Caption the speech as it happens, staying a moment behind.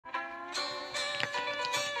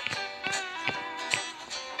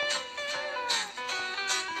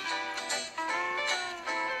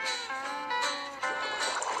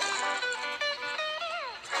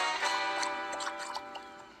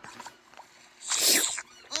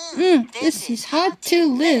This is hard to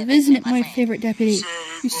live, isn't it, my favorite deputy?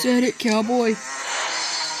 You said it, cowboy.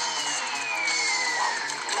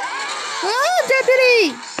 Oh,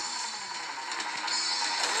 deputy!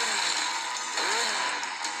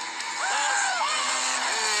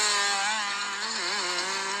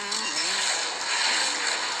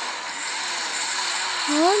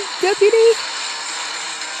 Oh, deputy!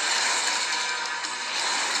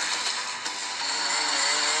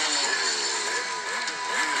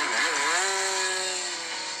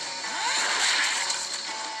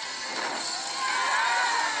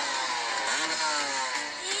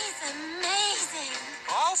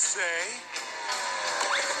 I'll say.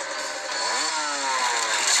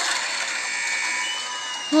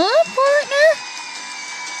 Huh, partner?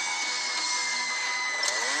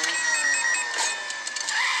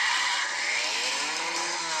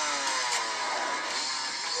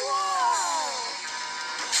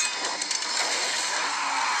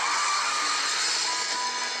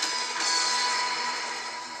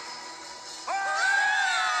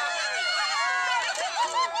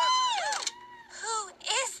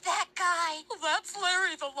 That's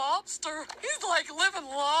Larry the lobster. He's like living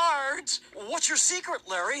large. What's your secret,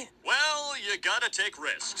 Larry? Well, you gotta take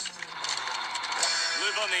risks.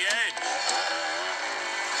 Live on the edge.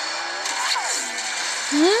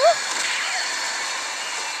 Huh?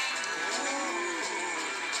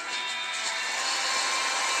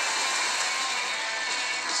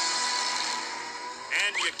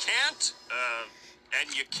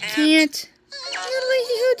 And you can't, Can't.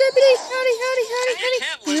 Deputy, howdy.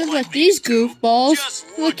 Live Look like at these goofballs. Just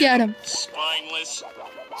Look at them. Spineless,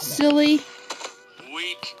 Silly,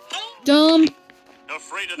 weak, dumb,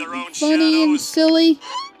 afraid of their own funny, and shadows. silly.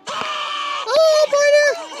 Oh, partner!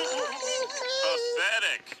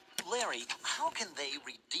 Pathetic. Larry, how can they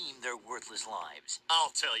redeem their worthless lives?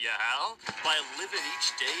 I'll tell you how. By living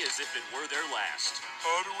each day as if it were their last.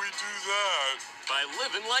 How do we do that? By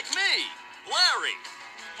living like me, Larry.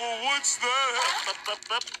 Well, what's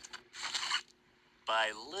that?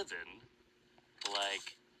 By living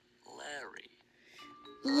like Larry.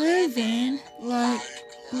 Living like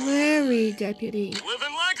Larry, deputy.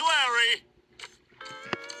 Living like Larry.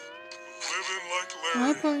 Living like Huh,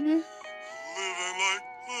 Larry. partner? Living like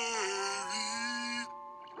Larry.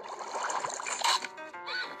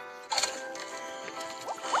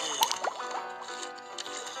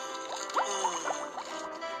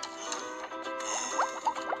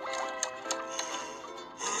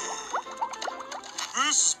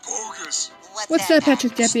 This is bogus. What's that,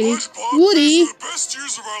 Patrick, deputy? SpongeBob, Woody! these are the best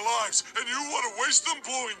years of our lives, and you want to waste them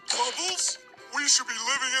blowing bubbles? We should be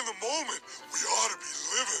living in the moment. We ought to be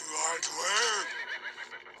living like Larry.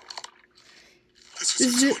 This This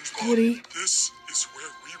is it, it, SpongeBob. Woody. This is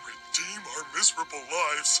where we redeem our miserable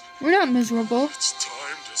lives. We're not miserable. It's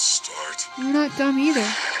time to start. We're not dumb either.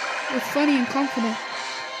 We're funny and confident.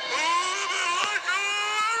 Living like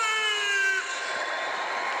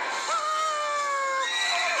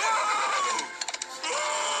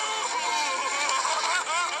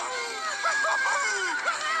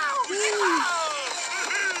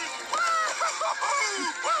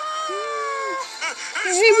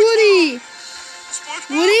Hey, Woody! SpongeBob.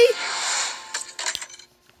 Woody?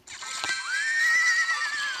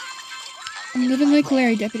 I'm living like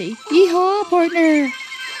Larry, deputy. Yeehaw, partner!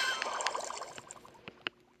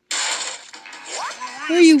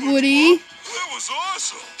 Where are you, Woody? That was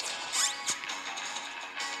awesome.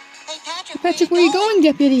 Hey, Patrick, where are you going,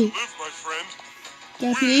 deputy? Live, my friend.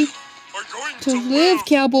 Deputy? Are going To live,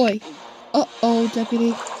 cowboy. Uh-oh,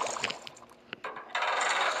 deputy.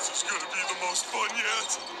 This is gonna be the most fun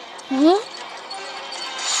yet. Huh?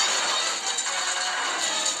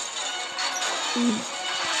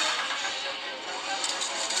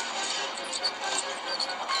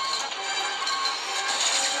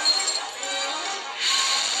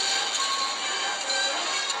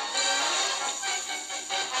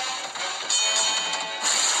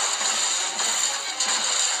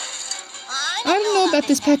 I don't know about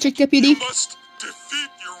this, Patrick, deputy. You must defeat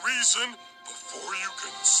your reason before you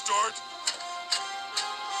can start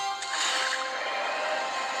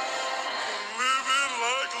living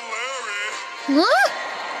like Larry. Huh?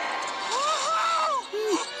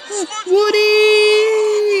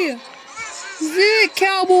 Woody! This is it,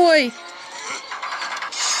 cowboy!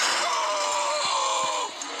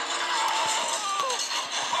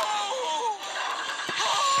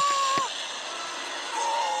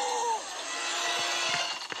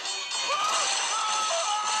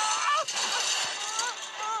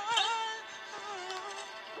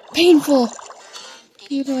 Painful.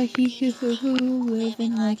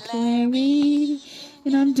 Living like Larry.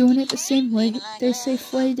 and I'm doing it the same way. They say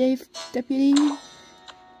Flay Dave, Deputy.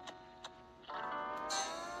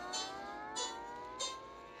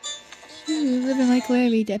 You're living like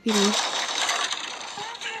Larry, Deputy.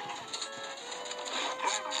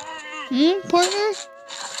 Partner?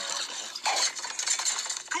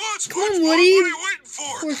 Come on, Woody.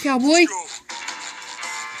 Poor cowboy.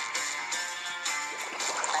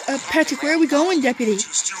 Patrick, where are we going, Deputy?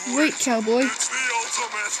 Wait, cowboy. It's the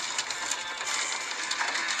ultimate.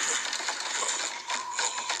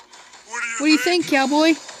 What do you think, cowboy?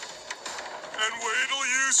 And wait till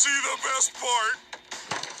you see the best part.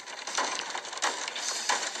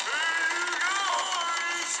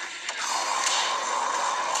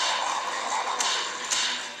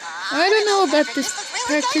 I don't know about this,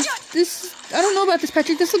 Patrick. I don't know about this,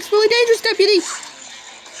 Patrick. This looks really dangerous, Deputy.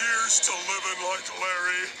 Here's to living like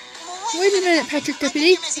Larry. Wait a minute, Patrick,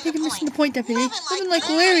 Deputy. I think I'm missing the point, Deputy. Living like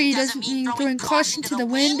Larry doesn't mean throwing caution to the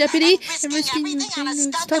wind, Deputy, and risking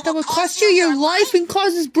stuff that will cost you your life and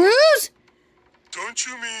causes bruise. Don't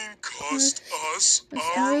you mean cost us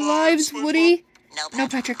Our lives, Woody? No,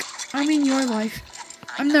 Patrick. I mean your life.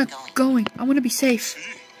 I'm not going. I want to be safe.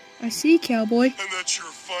 I see, cowboy. And that's your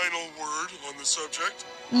final word on the subject?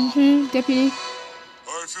 Deputy.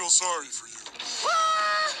 I feel sorry for you.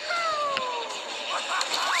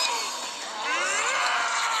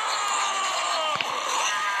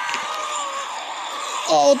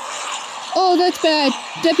 Oh, that's bad.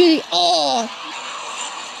 Deputy, oh!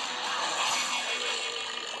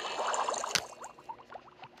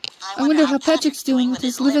 I wonder how Patrick's doing with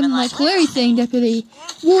his living like Larry thing, Deputy.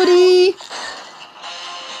 Woody!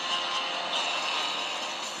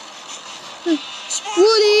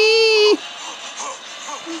 Woody!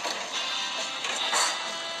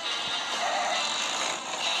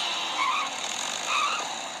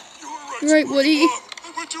 You're right, Woody.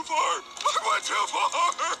 I went too far. I went too far.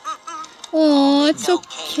 Oh, it's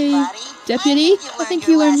okay, Deputy. I think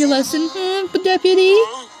you learned your lesson. But Deputy,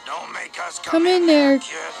 Don't make us come in there,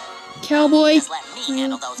 cowboy. Just let me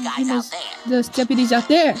handle those guys out there. Those deputies out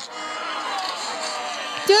there.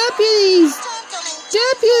 Deputies!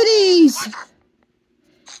 Deputies!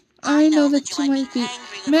 I know that you might be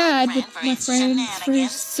mad with my friend for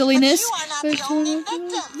his silliness, but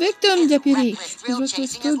victim, Deputy. He's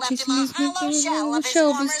reckless still chasing his hollow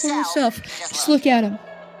shell of his former self. Just look at him.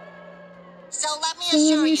 So So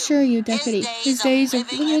let me assure you, Deputy, his days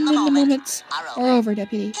of living in the moments are over,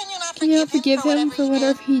 Deputy. Can you not forgive him for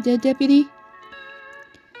whatever he did, Deputy?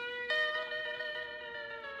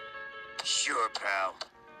 Sure, pal.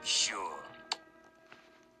 Sure.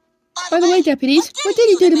 By the way, deputies, what did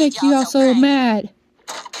he do to make you all so mad?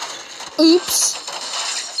 Oops.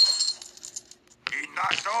 He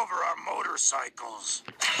knocked over our motorcycles.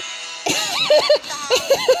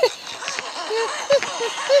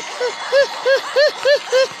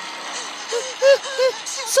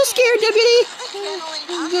 So scared, Deputy.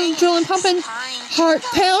 Adrenaline pumping, heart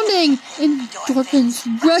pounding, endorphins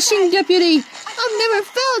rushing, Deputy. I've never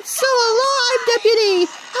felt so alive, Deputy.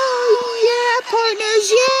 Oh yeah, partners,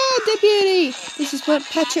 yeah, Deputy. This is what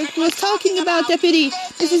Patrick was talking about, Deputy.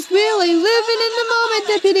 This is really living in the moment,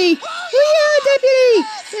 Deputy. Oh yeah, Deputy.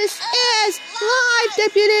 This is live,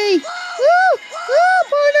 Deputy. Woo, woo,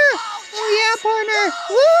 partner. Oh yeah, partner.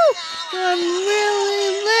 Woo. I'm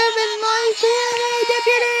really living life today,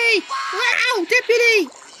 Deputy. Wow,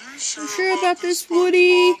 Deputy. I'm sure about this,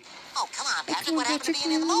 Woody. Oh, come on, Patrick. Come on, What happened to Patrick,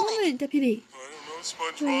 being in the moment? Deputy. I don't know, Oh,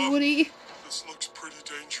 SpongeBob. Woody. This looks pretty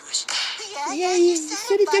dangerous. Yeah, you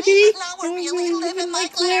said it, Deputy. Now We're we're really living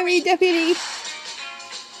like Larry, Deputy.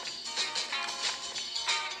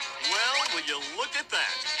 Well, will you look at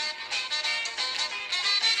that?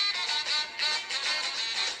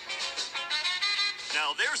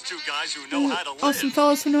 Now there's two guys who know how to live. Awesome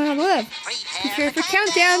fellows who know how to live. Prepare for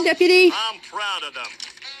countdown, Deputy. I'm proud of them.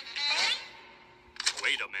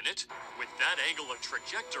 Wait a minute. With that angle of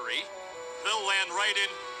trajectory, they'll land right in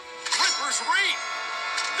Ripper's Reef.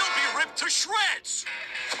 They'll be ripped to shreds.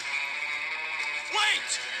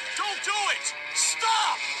 Wait! Don't do it!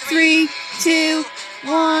 Stop! 3, 2,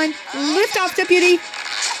 1. Lift off, Deputy.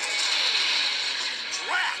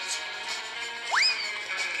 Drat!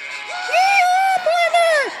 Yee-hoo,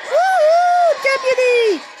 partner! Woo-hoo,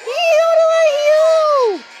 Deputy!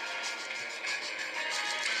 Yee-hoo-hoo!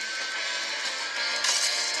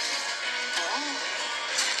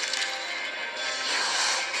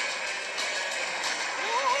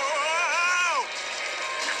 Whoa!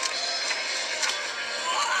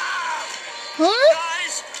 Huh?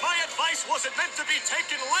 Guys, my advice wasn't meant to be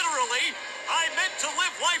taken literally. I meant to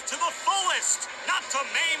live life to the fullest, not to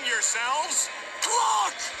maim yourselves.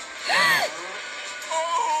 Look! Oh,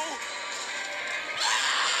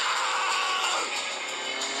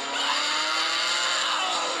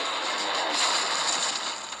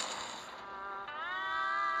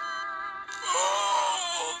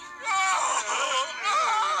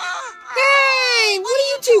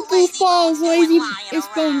 goofballs, lazy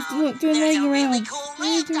bones doing laying around.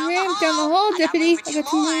 I ran down the hall, Deputy. I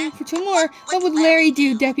got room for 2 more. What would Larry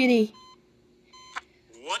do, Deputy?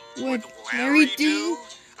 What Would Larry do?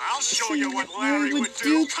 I'll show you what Larry would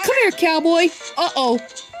do. Come here, cowboy. Uh-oh.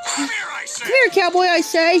 Come here, I say. Come here, cowboy, I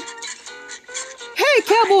say. Hey,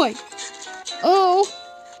 cowboy. Oh.